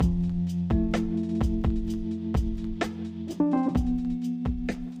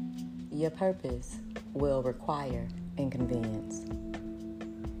your purpose will require inconvenience.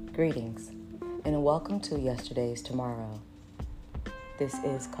 Greetings, and welcome to Yesterday's Tomorrow. This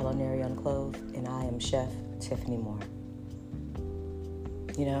is Culinary Unclothed, and I am Chef Tiffany Moore.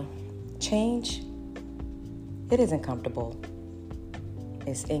 Change, it isn't comfortable.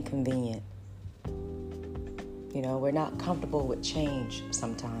 It's inconvenient. We're not comfortable with change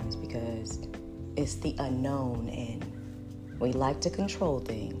sometimes because it's the unknown and we like to control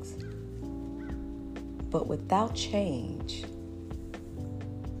things. But without change,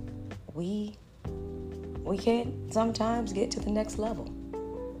 we can't sometimes get to the next level.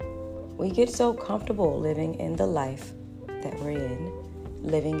 We get so comfortable living in the life that we're in,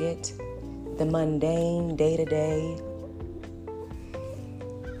 living it, the mundane, day-to-day.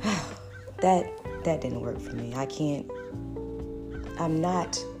 That didn't work for me. I'm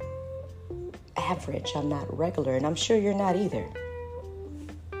not average, I'm not regular, and I'm sure you're not either.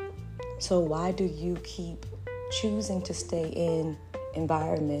 So why do you keep choosing to stay in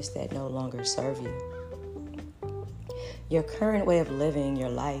environments that no longer serve you? Your current way of living your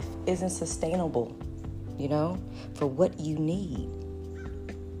life isn't sustainable, for what you need.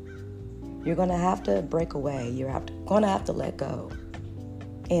 You're going to have to break away. You're going to have to let go.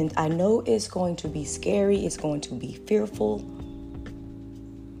 And I know it's going to be scary. It's going to be fearful.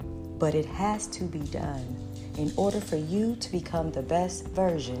 But it has to be done in order for you to become the best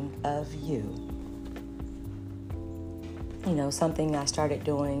version of you. Something I started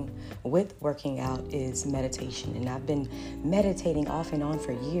doing with working out is meditation. And I've been meditating off and on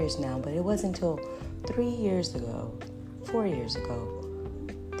for years now. But it wasn't until 4 years ago,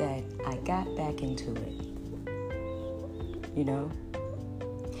 that I got back into it.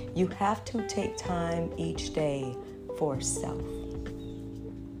 You have to take time each day for self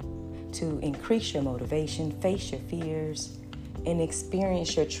to increase your motivation, face your fears, and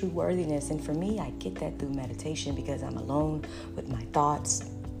experience your true worthiness. And for me, I get that through meditation because I'm alone with my thoughts.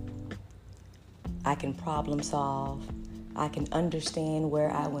 I can problem solve. I can understand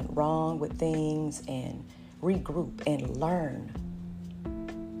where I went wrong with things and regroup and learn.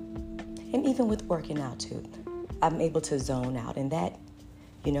 And even with working out too, I'm able to zone out, and that,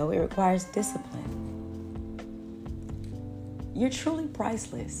 it requires discipline. You're truly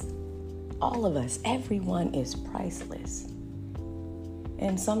priceless. All of us, everyone is priceless.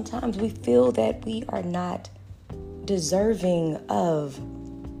 And sometimes we feel that we are not deserving of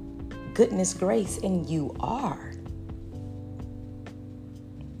goodness, grace, and you are.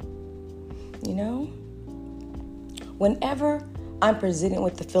 Whenever I'm presented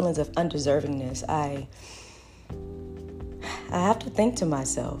with the feelings of undeservingness, I have to think to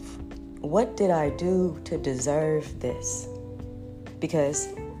myself, what did I do to deserve this? Because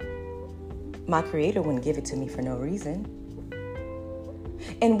my Creator wouldn't give it to me for no reason.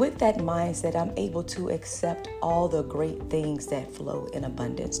 And with that mindset, I'm able to accept all the great things that flow in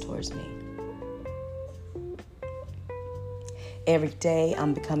abundance towards me. Every day,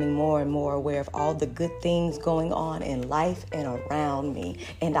 I'm becoming more and more aware of all the good things going on in life and around me.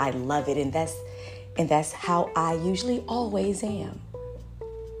 And I love it. And that's how I usually always am.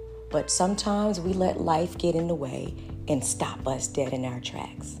 But sometimes we let life get in the way and stop us dead in our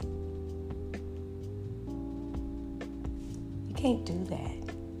tracks. You can't do that.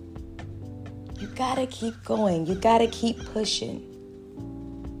 You gotta keep going. You gotta keep pushing.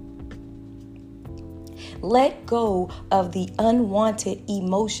 Let go of the unwanted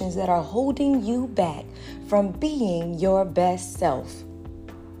emotions that are holding you back from being your best self.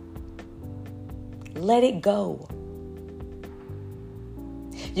 Let it go.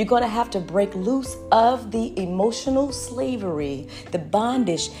 You're going to have to break loose of the emotional slavery, the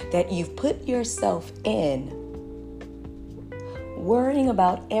bondage that you've put yourself in, worrying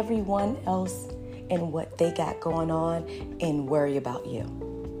about everyone else and what they got going on, and worry about you.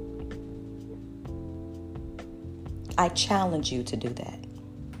 I challenge you to do that.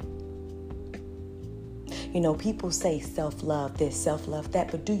 People say self-love this, self-love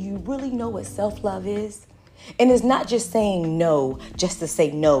that, but do you really know what self-love is? And it's not just saying no, just to say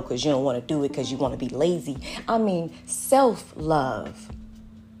no because you don't want to do it because you want to be lazy. I mean, self-love.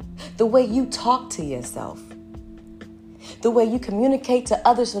 The way you talk to yourself. The way you communicate to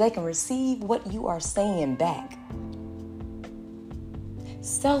others so they can receive what you are saying back.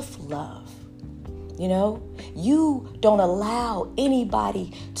 Self-love. You don't allow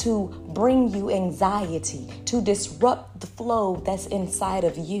anybody to bring you anxiety, to disrupt the flow that's inside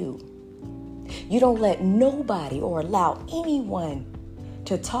of you. You don't let nobody or allow anyone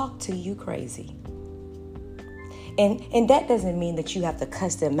to talk to you crazy. And that doesn't mean that you have to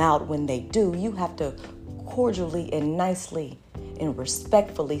cuss them out when they do. You have to cordially and nicely and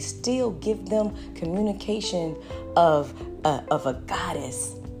respectfully still give them communication of a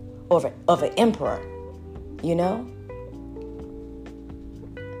goddess or of an emperor, you know?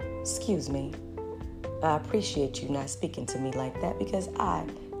 Excuse me. I appreciate you not speaking to me like that because I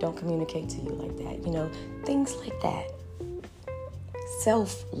don't communicate to you like that. You know, things like that.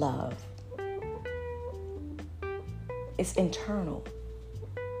 Self-love. It's internal.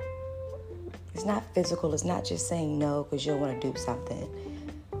 It's not physical. It's not just saying no because you want to do something.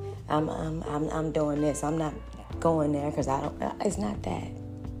 I'm doing this. I'm not going there because I don't. It's not that.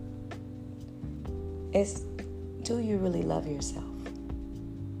 It's, do you really love yourself?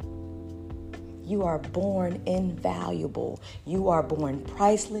 You are born invaluable. You are born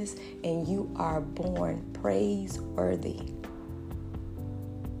priceless, and you are born praiseworthy.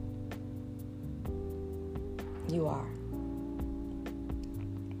 You are.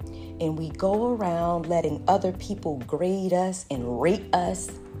 And we go around letting other people grade us and rate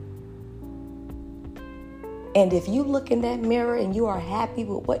us. And if you look in that mirror and you are happy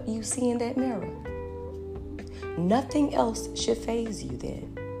with what you see in that mirror, nothing else should faze you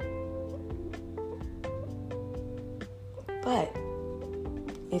then. But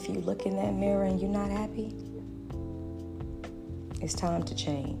if you look in that mirror and you're not happy, it's time to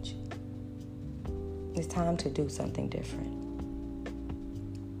change. It's time to do something different.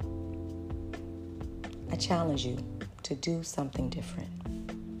 I challenge you to do something different.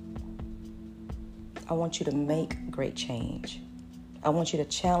 I want you to make great change. I want you to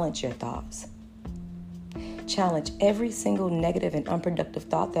challenge your thoughts. Challenge every single negative and unproductive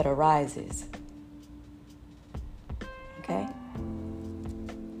thought that arises. Okay?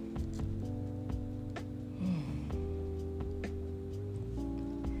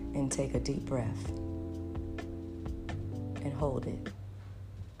 And take a deep breath and hold it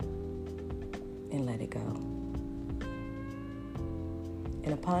and let it go.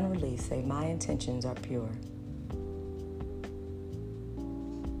 And upon release, say, my intentions are pure.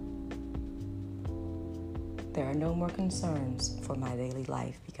 There are no more concerns for my daily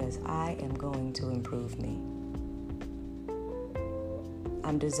life because I am going to improve me.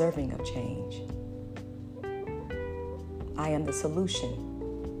 I'm deserving of change. I am the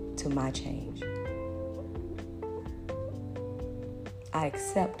solution to my change. I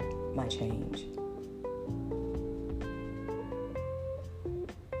accept my change.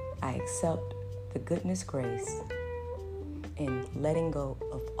 I accept the goodness, grace, and letting go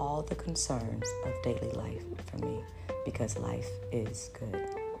of all the concerns of daily life for me because life is good.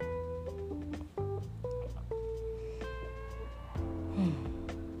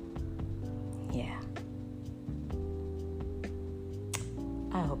 Yeah.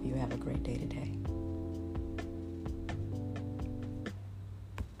 I hope you have a great day today.